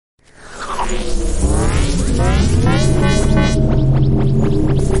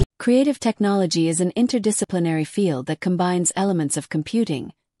Creative technology is an interdisciplinary field that combines elements of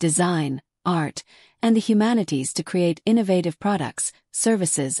computing, design, art, and the humanities to create innovative products,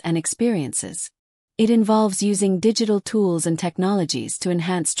 services, and experiences. It involves using digital tools and technologies to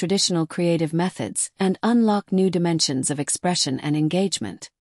enhance traditional creative methods and unlock new dimensions of expression and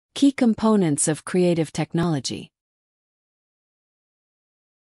engagement. Key components of creative technology: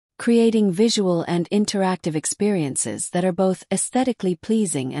 creating visual and interactive experiences that are both aesthetically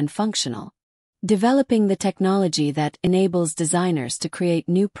pleasing and functional. Developing the technology that enables designers to create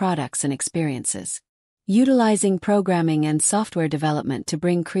new products and experiences. Utilizing programming and software development to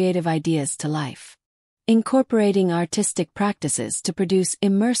bring creative ideas to life. Incorporating artistic practices to produce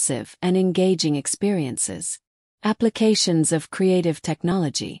immersive and engaging experiences. Applications of creative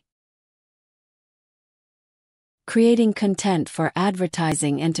technology. Creating content for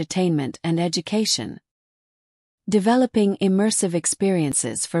advertising, entertainment, and education. Developing immersive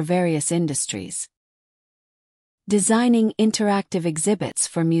experiences for various industries. Designing interactive exhibits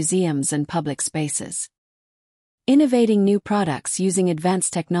for museums and public spaces. Innovating new products using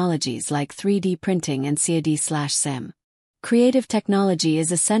advanced technologies like 3D printing and CAD/CAM. Creative technology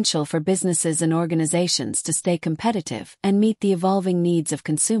is essential for businesses and organizations to stay competitive and meet the evolving needs of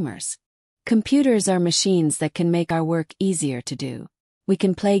consumers. Computers are machines that can make our work easier to do. We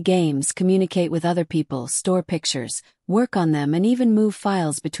can play games, communicate with other people, store pictures, work on them, and even move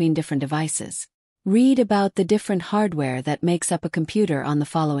files between different devices. Read about the different hardware that makes up a computer on the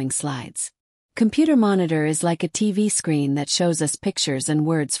following slides. Computer monitor is like a TV screen that shows us pictures and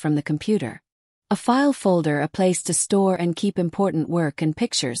words from the computer. A file folder, a place to store and keep important work and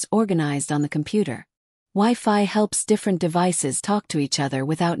pictures organized on the computer. Wi-Fi helps different devices talk to each other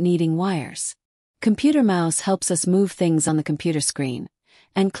without needing wires. Computer mouse helps us move things on the computer screen,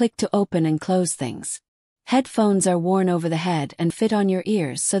 and click to open and close things. Headphones are worn over the head and fit on your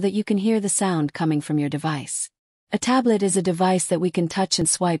ears so that you can hear the sound coming from your device. A tablet is a device that we can touch and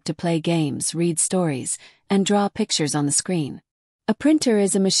swipe to play games, read stories, and draw pictures on the screen. A printer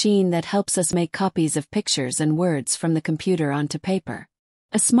is a machine that helps us make copies of pictures and words from the computer onto paper.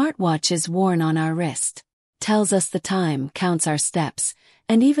 A smartwatch is worn on our wrist, tells us the time, counts our steps,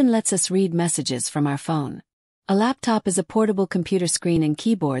 and even lets us read messages from our phone. A laptop is a portable computer screen and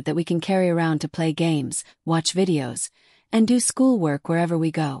keyboard that we can carry around to play games, watch videos, and do schoolwork wherever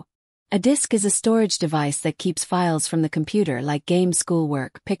we go. A disk is a storage device that keeps files from the computer like games,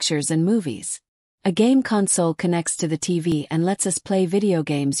 schoolwork, pictures, and movies. A game console connects to the TV and lets us play video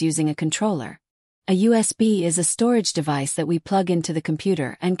games using a controller. A USB is a storage device that we plug into the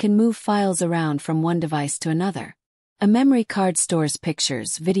computer and can move files around from one device to another. A memory card stores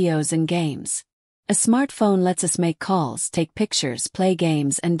pictures, videos, and games. A smartphone lets us make calls, take pictures, play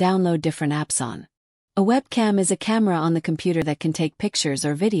games, and download different apps on. A webcam is a camera on the computer that can take pictures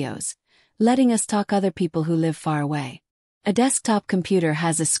or videos, letting us talk to other people who live far away. A desktop computer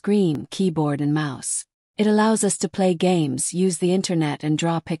has a screen, keyboard, and mouse. It allows us to play games, use the internet, and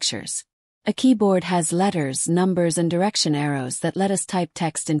draw pictures. A keyboard has letters, numbers, and direction arrows that let us type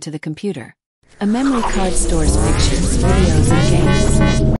text into the computer. A memory card stores pictures, videos, and games.